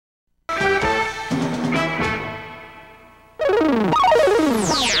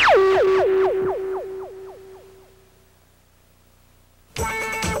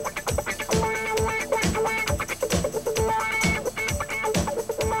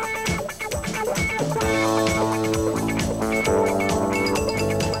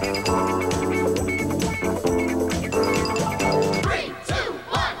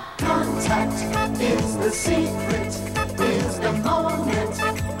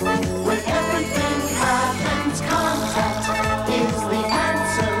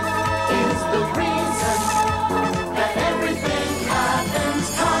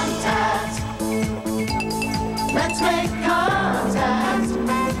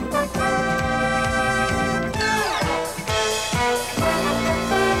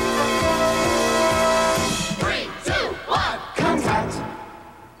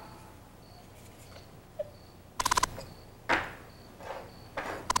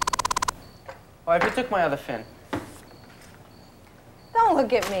Oh, I took my other fin. Don't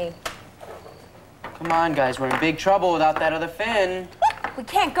look at me. Come on, guys, we're in big trouble without that other fin. We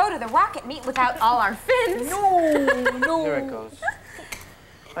can't go to the rocket meet without all our fins. No. Here it goes.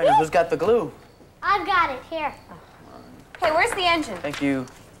 All right, who's got the glue? I've got it, here. Hey, where's the engine? Thank you.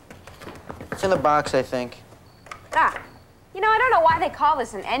 It's in the box, I think. Ah, you know, I don't know why they call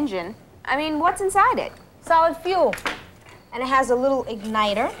this an engine. I mean, what's inside it? Solid fuel. And it has a little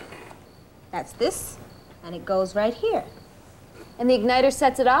igniter. That's this. And it goes right here. And the igniter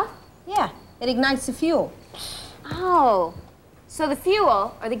sets it off? Yeah, it ignites the fuel. Oh, so the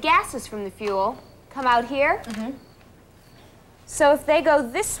fuel, or the gases from the fuel, come out here? Mm-hmm. So if they go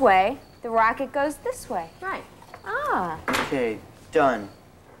this way, the rocket goes this way. Right. Ah. Okay, done.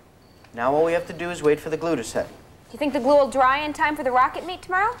 Now all we have to do is wait for the glue to set. Do you think the glue will dry in time for the rocket meet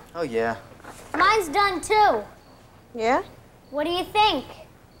tomorrow? Oh, yeah. Mine's done, too. Yeah? What do you think?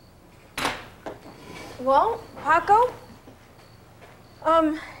 Well, Paco,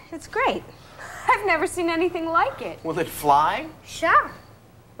 it's great. I've never seen anything like it. Will it fly? Sure.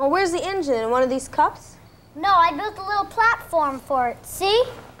 Well, where's the engine? In one of these cups? No, I built a little platform for it. See?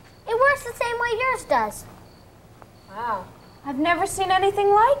 It works the same way yours does. Wow. I've never seen anything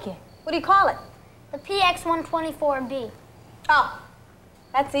like it. What do you call it? The PX-124B. Oh,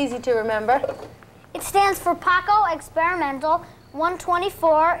 that's easy to remember. It stands for Paco Experimental.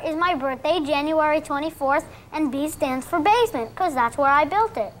 124 is my birthday, January 24th, and B stands for basement, because that's where I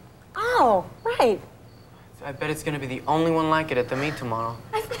built it. Oh, right. I bet it's gonna be the only one like it at the meet tomorrow.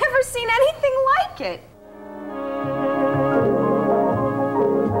 I've never seen anything like it.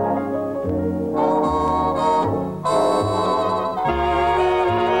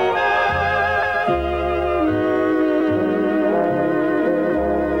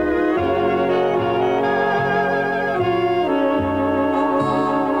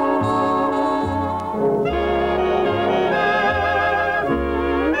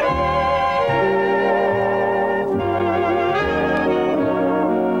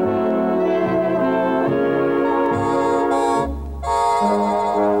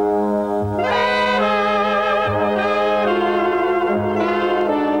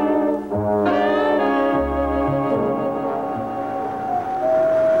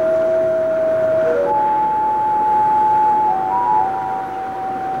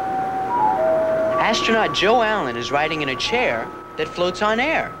 Astronaut Joe Allen is riding in a chair that floats on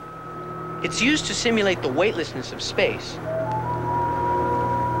air. It's used to simulate the weightlessness of space.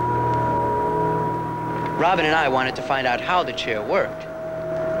 Robin and I wanted to find out how the chair worked.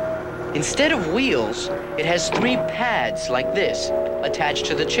 Instead of wheels, it has 3 pads like this, attached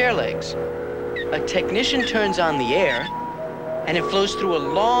to the chair legs. A technician turns on the air, and it flows through a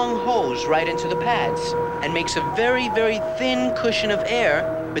long hose right into the pads and makes a very, very thin cushion of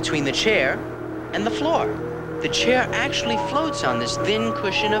air between the chair and the floor. The chair actually floats on this thin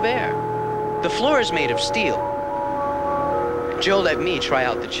cushion of air. The floor is made of steel. Joe let me try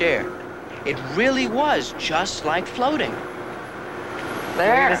out the chair. It really was just like floating.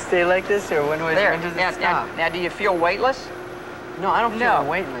 There. Are you gonna stay like this, or when does it stop? Now, do you feel weightless? No, I don't feel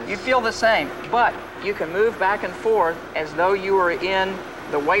weightless. You feel the same, but you can move back and forth as though you were in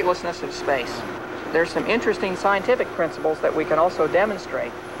the weightlessness of space. There's some interesting scientific principles that we can also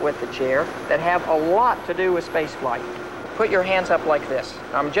demonstrate with the chair that have a lot to do with space flight. Put your hands up like this.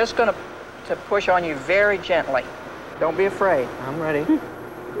 I'm just going to push on you very gently. Don't be afraid. I'm ready.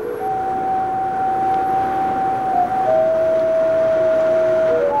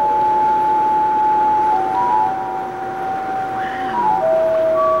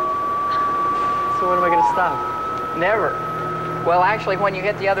 So when am I going to stop? Never. Well, actually, when you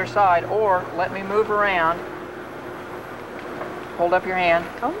hit the other side, or let me move around. Hold up your hand.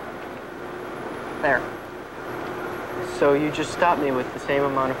 Oh. There. So you just stopped me with the same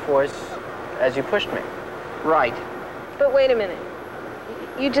amount of force as you pushed me? Right. But wait a minute.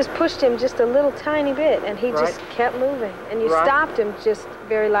 You just pushed him just a little tiny bit, and he just kept moving. And you stopped him just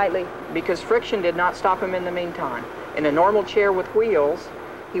very lightly. Because friction did not stop him in the meantime. In a normal chair with wheels,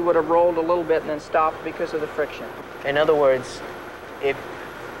 he would have rolled a little bit and then stopped because of the friction. In other words,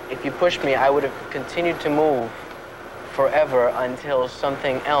 if you pushed me, I would have continued to move forever until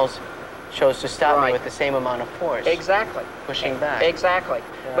something else chose to stop me with the same amount of force. Exactly. Pushing back. Exactly.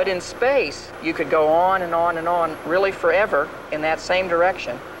 Yeah. But in space, you could go on and on and on really forever in that same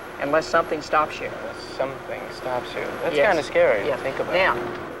direction unless something stops you. Unless something stops you. That's kind of scary to think about. Now,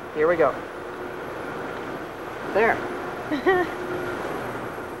 here we go. There.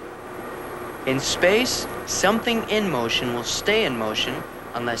 In space, something in motion will stay in motion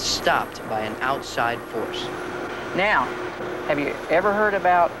unless stopped by an outside force. Now, Have you ever heard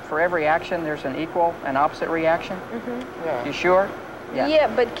about for every action there's an equal and opposite reaction? Mm-hmm. Yeah. You sure?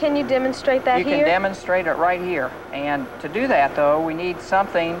 Yeah, but can you demonstrate that You here? can demonstrate it right here. And to do that, though, we need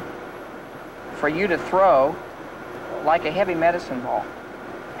something for you to throw like a heavy medicine ball.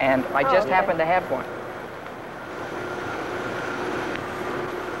 And I just happen to have one.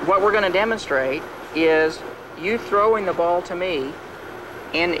 What we're going to demonstrate is you throwing the ball to me,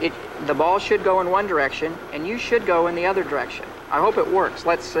 and the ball should go in one direction, and you should go in the other direction. I hope it works.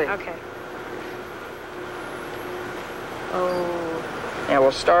 Let's see. Okay. Oh. Now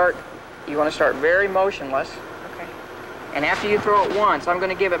we'll start, you want to start very motionless. Okay. And after you throw it once, I'm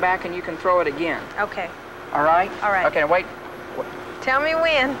going to give it back and you can throw it again. Okay. All right? All right. Okay, wait. Tell me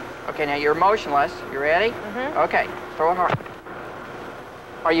when. Okay, now you're motionless. You ready? Mm-hmm. Okay, throw it hard.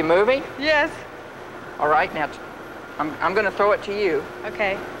 Are you moving? Yes. All right, now I'm going to throw it to you.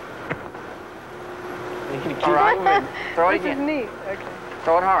 Okay. You can keep All right, moving. throw it This is again. neat. Okay.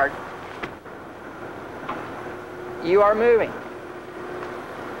 Throw it hard. You are moving.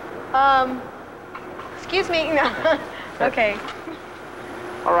 Excuse me. No. Okay.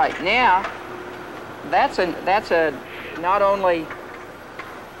 All right, now that's a not only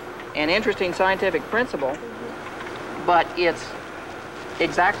an interesting scientific principle, but it's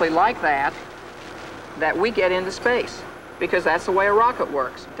exactly like that we get into space, because that's the way a rocket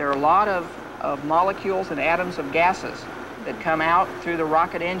works. There are a lot of molecules and atoms of gases that come out through the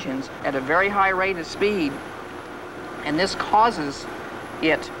rocket engines at a very high rate of speed, and this causes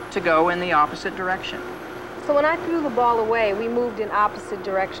it to go in the opposite direction. So when I threw the ball away, we moved in opposite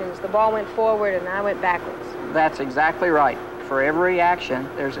directions. The ball went forward and I went backwards. That's exactly right. For every action,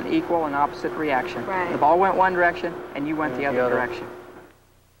 there's an equal and opposite reaction. Right. The ball went one direction, and you went the other direction.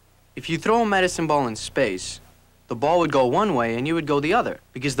 If you throw a medicine ball in space, the ball would go one way and you would go the other,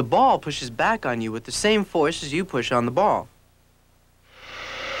 because the ball pushes back on you with the same force as you push on the ball.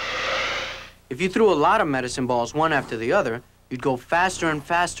 If you threw a lot of medicine balls one after the other, you'd go faster and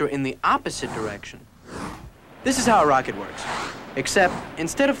faster in the opposite direction. This is how a rocket works. Except,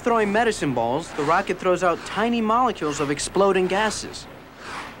 instead of throwing medicine balls, the rocket throws out tiny molecules of exploding gases.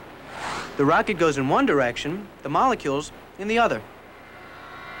 The rocket goes in one direction, the molecules in the other.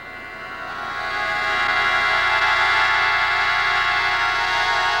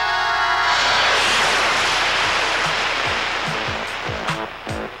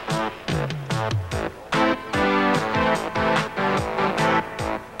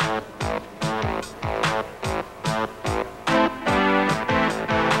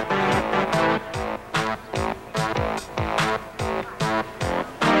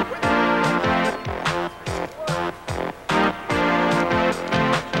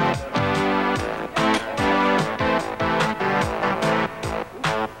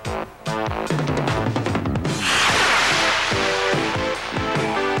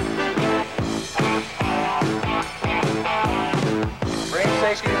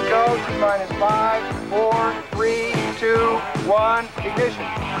 Stations go, T-minus 5, 4, 3, 2, 1, ignition.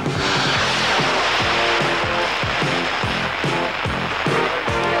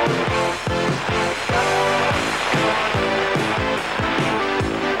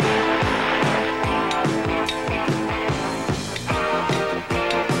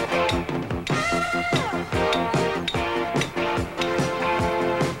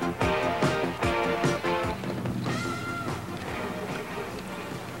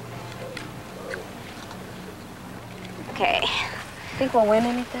 Okay. Think we'll win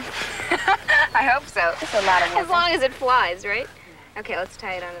anything? I hope so. It's a lot of work. As long as it flies, right? Okay, let's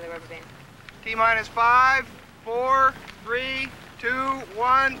tie it onto the rubber band. T-minus 5, 4, 3, 2,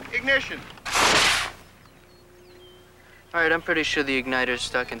 1, ignition. All right, I'm pretty sure the igniter's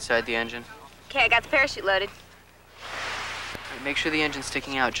stuck inside the engine. Okay, I got the parachute loaded. All right, make sure the engine's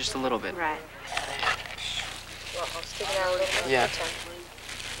sticking out just a little bit. Right. Well, I'll stick it out a little bit. Yeah.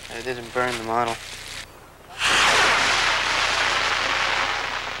 It didn't burn the model.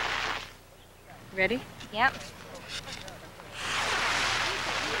 Ready? Yep.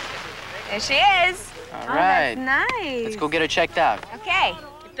 There she is. All right. That's nice. Let's go get her checked out. Okay.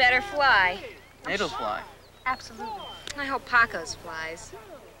 It better fly. It'll fly. Absolutely. I hope Paco's flies.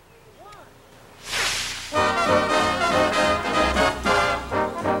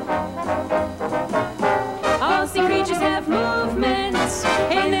 All sea creatures have movements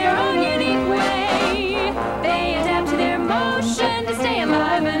in their own unique way. They adapt to their motion to stay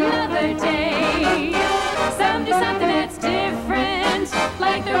alive another day. Some do something that's different,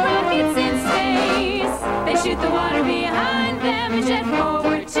 like the rockets in space. They shoot the water behind them and jet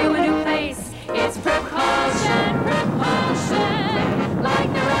forward to a new place. It's propulsion, propulsion,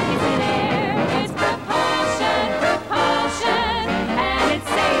 like the rockets in air. It's propulsion, propulsion.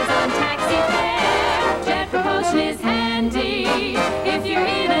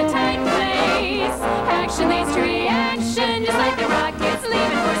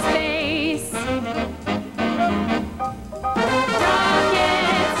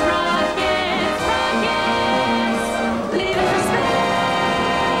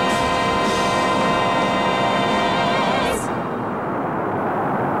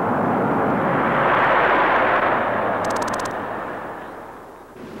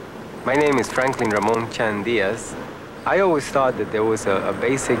 My name is Franklin Ramon Chan Diaz. I always thought that there was a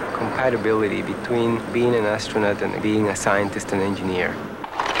basic compatibility between being an astronaut and being a scientist and engineer.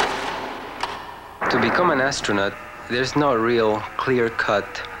 To become an astronaut, there's no real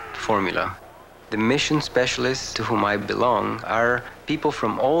clear-cut formula. The mission specialists to whom I belong are people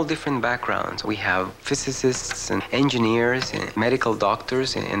from all different backgrounds. We have physicists and engineers and medical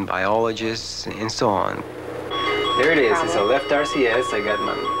doctors and biologists and so on. There it is. It's a left RCS. I got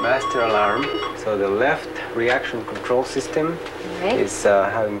my master alarm. So the left reaction control system is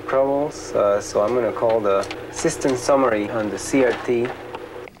having troubles. So I'm going to call the system summary on the CRT.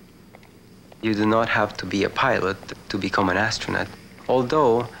 You do not have to be a pilot to become an astronaut,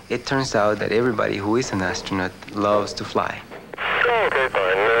 although it turns out that everybody who is an astronaut loves to fly. Okay,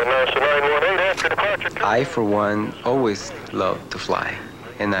 fine. NASA 918 after departure. I, for one, always loved to fly,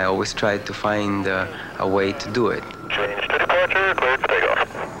 and I always tried to find a way to do it. Change to departure, cleared for takeoff.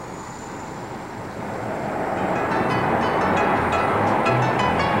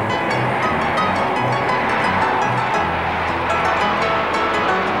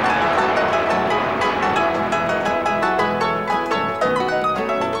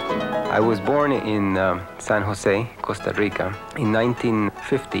 I was born in San Jose, Costa Rica, in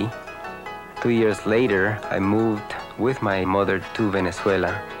 1950. 2 years later, I moved with my mother to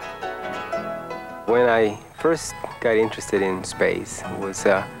Venezuela. When I first got interested in space, it was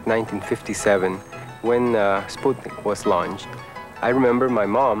 1957, when Sputnik was launched. I remember my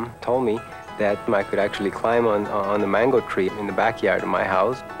mom told me that I could actually climb on the mango tree in the backyard of my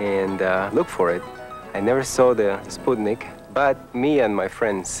house and look for it. I never saw the Sputnik, but me and my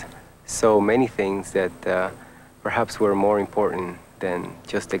friends saw many things that perhaps were more important than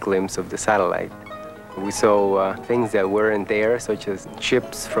just a glimpse of the satellite. We saw things that weren't there, such as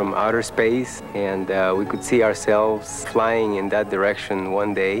ships from outer space, and we could see ourselves flying in that direction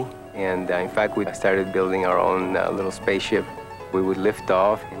one day. And in fact, we started building our own little spaceship. We would lift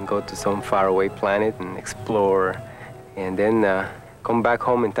off and go to some faraway planet and explore, and then come back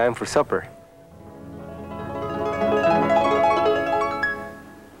home in time for supper.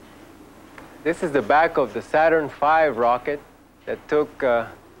 This is the back of the Saturn V rocket that took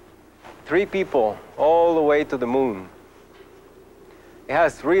 3 people all the way to the moon. It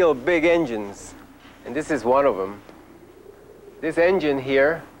has real big engines, and this is one of them. This engine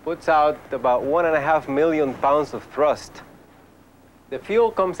here puts out about 1.5 million pounds of thrust. The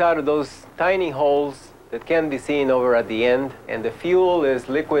fuel comes out of those tiny holes that can be seen over at the end, and the fuel is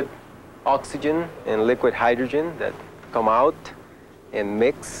liquid oxygen and liquid hydrogen that come out and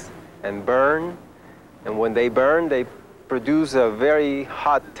mix and burn, and when they burn, they produce a very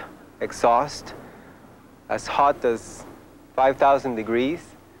hot exhaust, as hot as 5,000 degrees,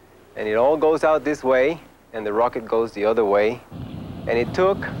 and it all goes out this way, and the rocket goes the other way. And it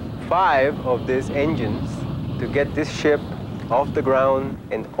took 5 of these engines to get this ship off the ground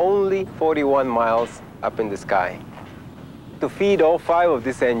and only 41 miles up in the sky. To feed all 5 of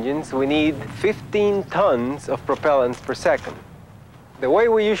these engines, we need 15 tons of propellant per second. The way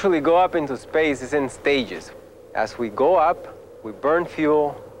we usually go up into space is in stages. As we go up, we burn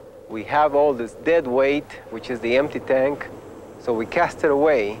fuel, we have all this dead weight, which is the empty tank, so we cast it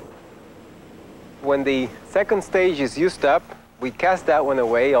away. When the second stage is used up, we cast that one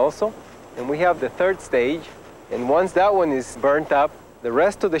away also, and we have the third stage, and once that one is burnt up, the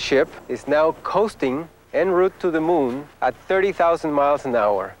rest of the ship is now coasting en route to the moon at 30,000 miles an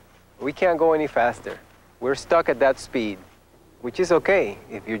hour. We can't go any faster. We're stuck at that speed, which is okay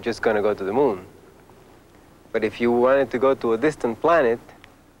if you're just going to go to the moon. But if you wanted to go to a distant planet,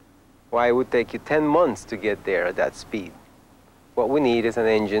 why it would take you 10 months to get there at that speed? What we need is an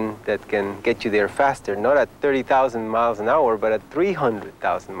engine that can get you there faster, not at 30,000 miles an hour, but at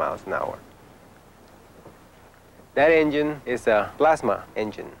 300,000 miles an hour. That engine is a plasma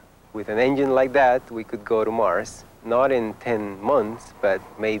engine. With an engine like that, we could go to Mars, not in 10 months, but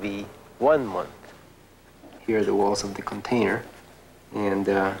maybe 1 month. Here are the walls of the container, and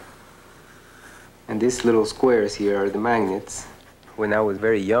these little squares here are the magnets. When I was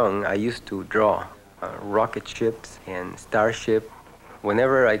very young, I used to draw rocket ships and starship.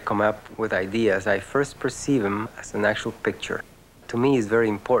 Whenever I come up with ideas, I first perceive them as an actual picture. To me, it's very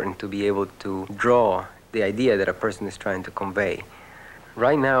important to be able to draw the idea that a person is trying to convey.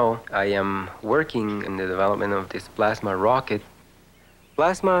 Right now, I am working in the development of this plasma rocket.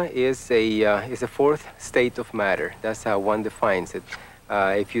 Plasma is a fourth state of matter. That's how one defines it.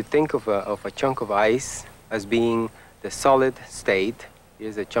 If you think of a chunk of ice as being the solid state,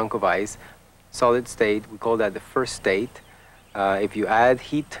 here's a chunk of ice, solid state, we call that the first state. If you add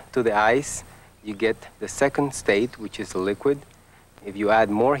heat to the ice, you get the second state, which is a liquid. If you add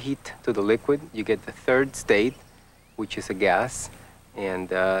more heat to the liquid, you get the third state, which is a gas. And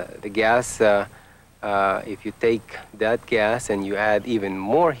the gas, if you take that gas and you add even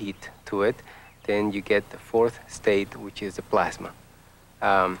more heat to it, then you get the fourth state, which is a plasma.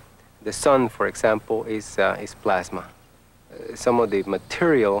 The sun, for example, is plasma. Some of the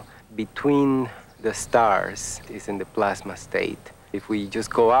material between the stars is in the plasma state. If we just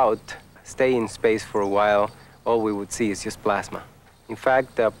go out, stay in space for a while, all we would see is just plasma. In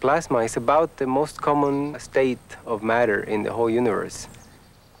fact, plasma is about the most common state of matter in the whole universe.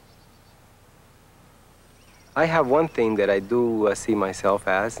 I have one thing that I do see myself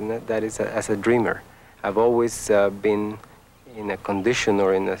as, and that is as a dreamer. I've always been in a condition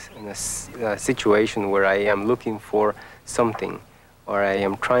or in a situation where I am looking for something, or I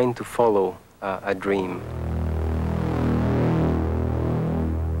am trying to follow a dream.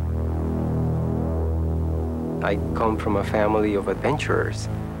 I come from a family of adventurers,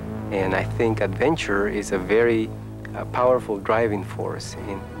 and I think adventure is a very powerful driving force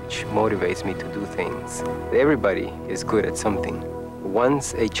which motivates me to do things. Everybody is good at something.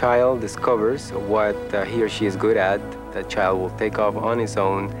 Once a child discovers what he or she is good at, that child will take off on his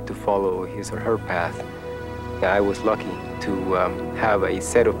own to follow his or her path. I was lucky to have a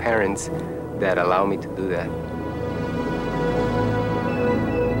set of parents that allow me to do that.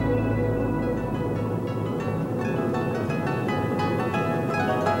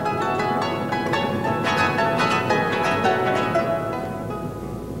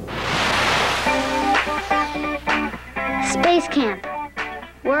 Space Camp,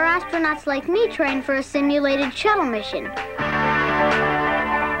 where astronauts like me train for a simulated shuttle mission.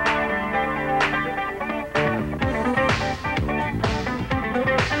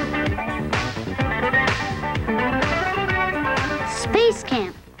 Space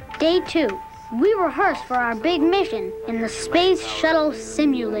Camp, Day 2. We rehearsed for our big mission in the Space Shuttle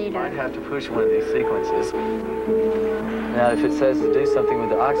Simulator. You might have to push one of these sequences. Now, if it says to do something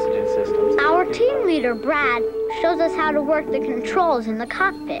with the oxygen systems... Our team leader, Brad, shows us how to work the controls in the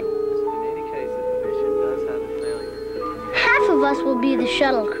cockpit. In any case, if the mission does have a failure... Half of us will be the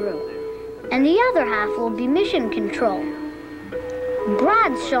shuttle crew, and the other half will be mission control.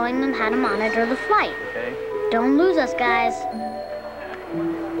 Brad's showing them how to monitor the flight. Okay. Don't lose us, guys.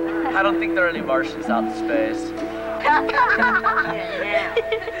 I don't think there are any Martians out in space.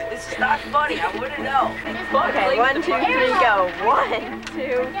 This is not funny. I wouldn't know. Okay, 1, 2, 3, go. 1,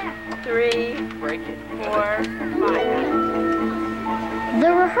 2, 3, Break it. 4, 5.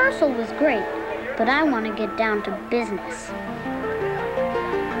 The rehearsal was great, but I want to get down to business.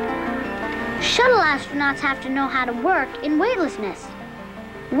 Shuttle astronauts have to know how to work in weightlessness.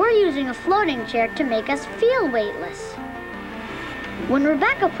 We're using a floating chair to make us feel weightless. When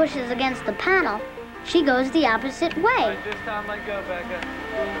Rebecca pushes against the panel, she goes the opposite way. This time I go, Becca.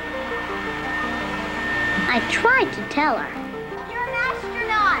 I tried to tell her. You're an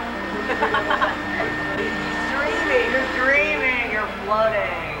astronaut. You're dreaming. You're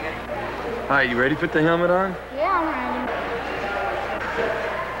floating. All right, you ready to put the helmet on? Yeah, I'm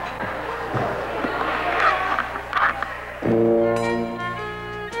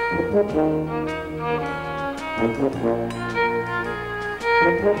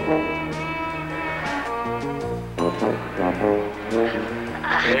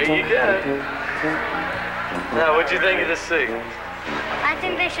There you go. Now, what'd you think of the suit? I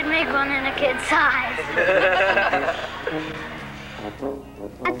think they should make one in a kid's size.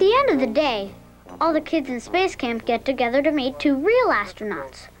 At the end of the day, all the kids in Space Camp get together to meet 2 real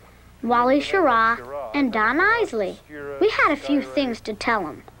astronauts, Wally Schirra and Don Isley. We had a few things to tell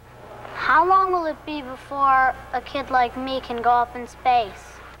them. How long will it be before a kid like me can go up in space?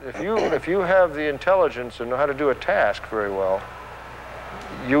 If you have the intelligence and know how to do a task very well,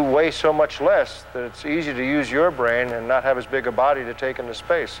 you weigh so much less that it's easy to use your brain and not have as big a body to take into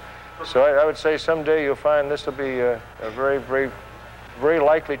space. So I would say someday you'll find this will be a very, very, very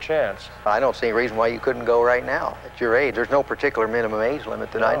likely chance. I don't see any reason why you couldn't go right now at your age. There's no particular minimum age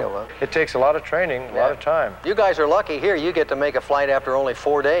limit that I know of. It takes a lot of training, a lot of time. You guys are lucky here. You get to make a flight after only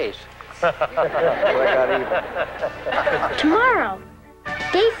 4 days. Tomorrow,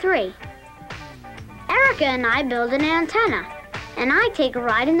 Day 3. Erica and I build an antenna, and I take a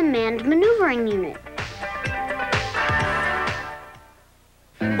ride in the manned maneuvering unit.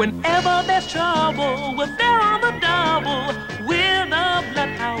 Whenever there's trouble, we're there on the double. We're the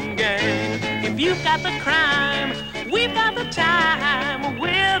Bloodhound Gang. If you've got the crime, we've got the time.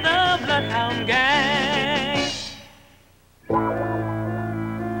 We're the Bloodhound Gang.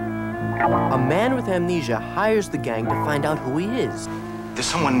 A man with amnesia hires the gang to find out who he is. There's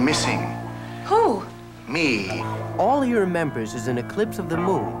someone missing. Who? Me. All he remembers is an eclipse of the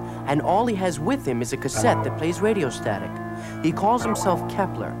moon, and all he has with him is a cassette that plays radio static. He calls himself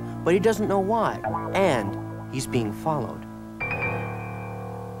Kepler, but he doesn't know why, and he's being followed.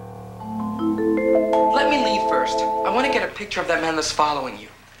 Let me leave first. I want to get a picture of that man that's following you.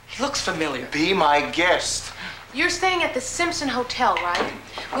 He looks familiar. Be my guest. You're staying at the Simpson Hotel, right?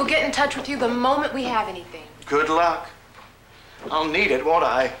 We'll get in touch with you the moment we have anything. Good luck. I'll need it, won't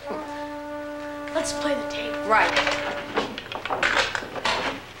I? Let's play the tape. Right.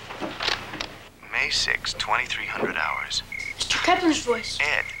 May 6, 2300 hours. Mr. Kepler's voice.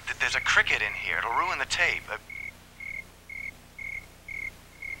 Ed, there's a cricket in here. It'll ruin the tape.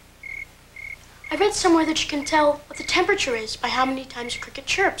 I read somewhere that you can tell what the temperature is by how many times a cricket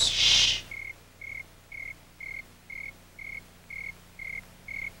chirps. Shh.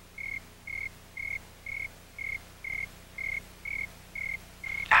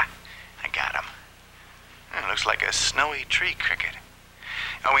 Looks like a snowy tree cricket.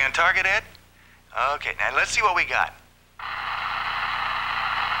 Are we on target, Ed? Okay, now let's see what we got.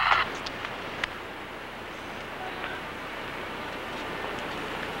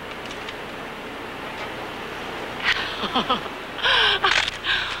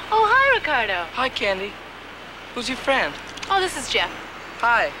 Oh, hi, Ricardo. Hi, Candy. Who's your friend? Oh, this is Jeff.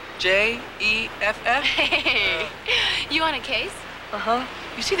 Hi, J-E-F-F. Hey, you on a case? Uh-huh.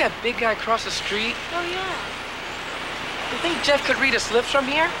 You see that big guy across the street? Oh, yeah. You think Jeff could read us lips from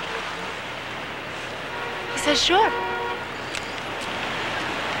here? He says sure.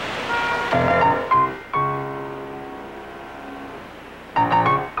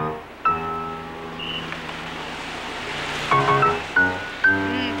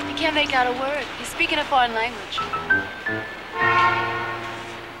 He can't make out a word. He's speaking a foreign language.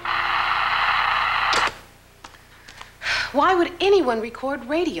 Why would anyone record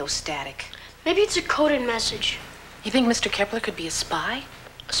radio static? Maybe it's a coded message. You think Mr. Kepler could be a spy?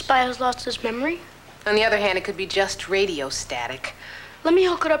 A spy who's lost his memory? On the other hand, it could be just radio static. Let me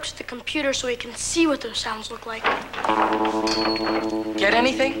hook it up to the computer so he can see what those sounds look like. Get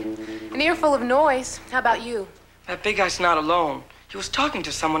anything? An earful of noise. How about you? That big guy's not alone. He was talking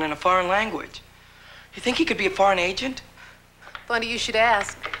to someone in a foreign language. You think he could be a foreign agent? Funny you should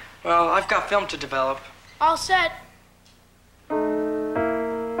ask. Well, I've got film to develop. All set.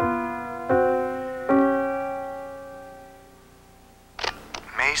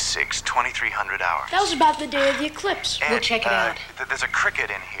 May 6, 2300 hours. That was about the day of the eclipse. We'll check it out. There's a cricket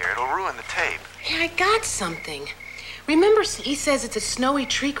in here. It'll ruin the tape. Hey, I got something. Remember, he says it's a snowy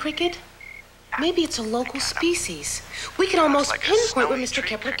tree cricket? Maybe it's a local species. We could almost pinpoint where Mr.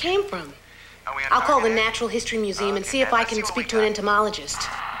 Kepler came from. I'll call the Natural History Museum and see if I can speak to an entomologist.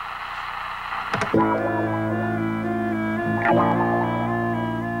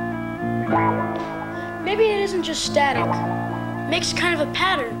 Maybe it isn't just static. It makes kind of a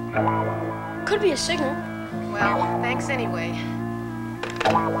pattern. Could be a signal. Well, thanks anyway.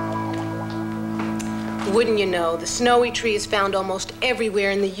 Wouldn't you know, the snowy tree is found almost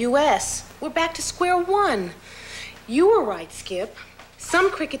everywhere in the U.S. We're back to square one. You were right, Skip.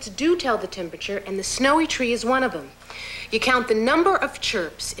 Some crickets do tell the temperature, and the snowy tree is one of them. You count the number of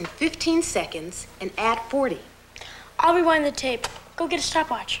chirps in 15 seconds and add 40. I'll rewind the tape. Go get a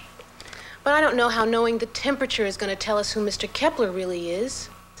stopwatch. But I don't know how knowing the temperature is going to tell us who Mr. Kepler really is.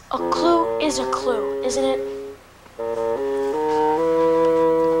 A clue is a clue, isn't it?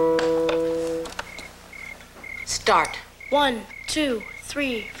 Start. 1, 2,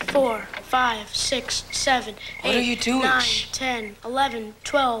 3, 4, 5, 6, 7, 8, What are you doing? 9, 10, 11,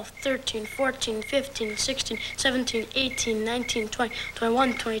 12, 13, 14, 15, 16, 17, 18, 19, 20,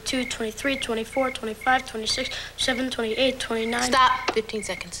 21, 22, 23, 24, 25, 26, 27, 28, 29. Stop. 15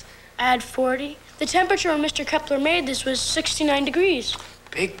 seconds. Add 40. The temperature when Mr. Kepler made this was 69 degrees.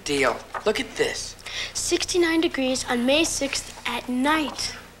 Big deal. Look at this. 69 degrees on May 6th at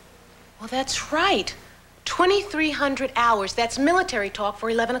night. Well, that's right. 2,300 hours. That's military talk for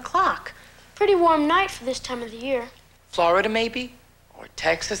 11 o'clock. Pretty warm night for this time of the year. Florida, maybe? Or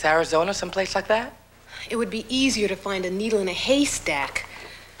Texas, Arizona, someplace like that? It would be easier to find a needle in a haystack.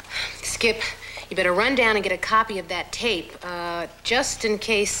 Skip, you better run down and get a copy of that tape, just in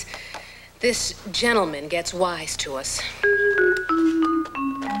case this gentleman gets wise to us.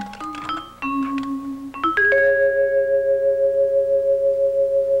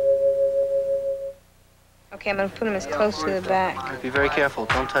 Okay, I'm gonna put them as close to the back. Be very careful.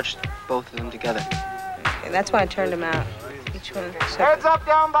 Don't touch both of them together. Okay, that's why I turned them out. Each one. Heads up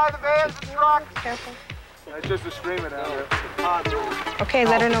down by the vans and trucks. Careful. That's just a screaming out here. Okay,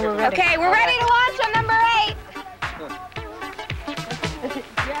 let her know we're ready. Okay, we're ready to launch on number 8.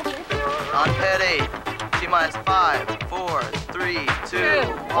 On pad 8. T-minus 5, 4, 3, 2,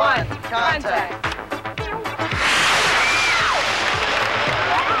 1, contact.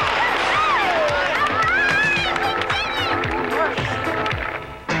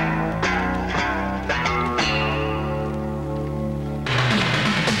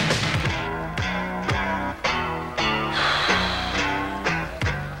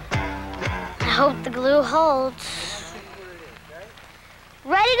 I hope the glue holds.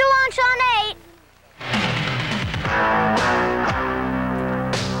 Ready to launch on 8.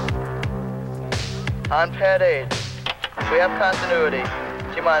 On pad 8, we have continuity.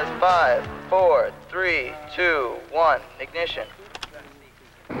 T-minus 5, 4, 3, 2, 1, ignition.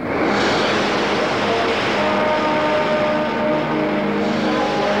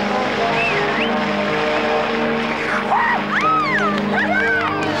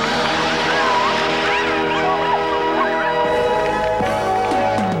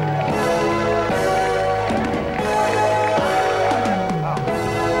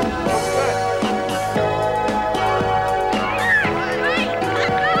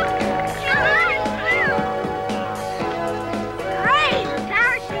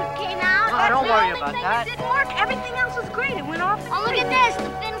 It didn't work. Everything else was great. It went off. Oh, look at this, the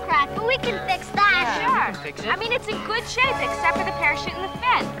fin crack. But we can fix that. Yeah, sure. fix it. I mean, it's in good shape except for the parachute and the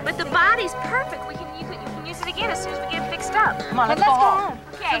fin. But the body's perfect. You can use it again as soon as we get it fixed up. Come on, let's go home.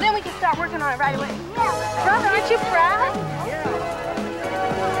 Okay. So then we can start working on it right away. Yeah. Brother, aren't you proud?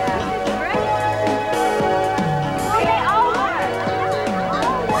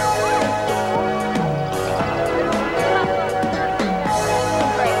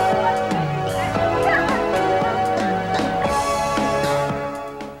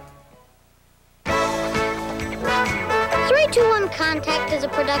 Contact is a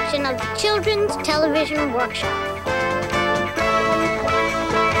production of the Children's Television Workshop.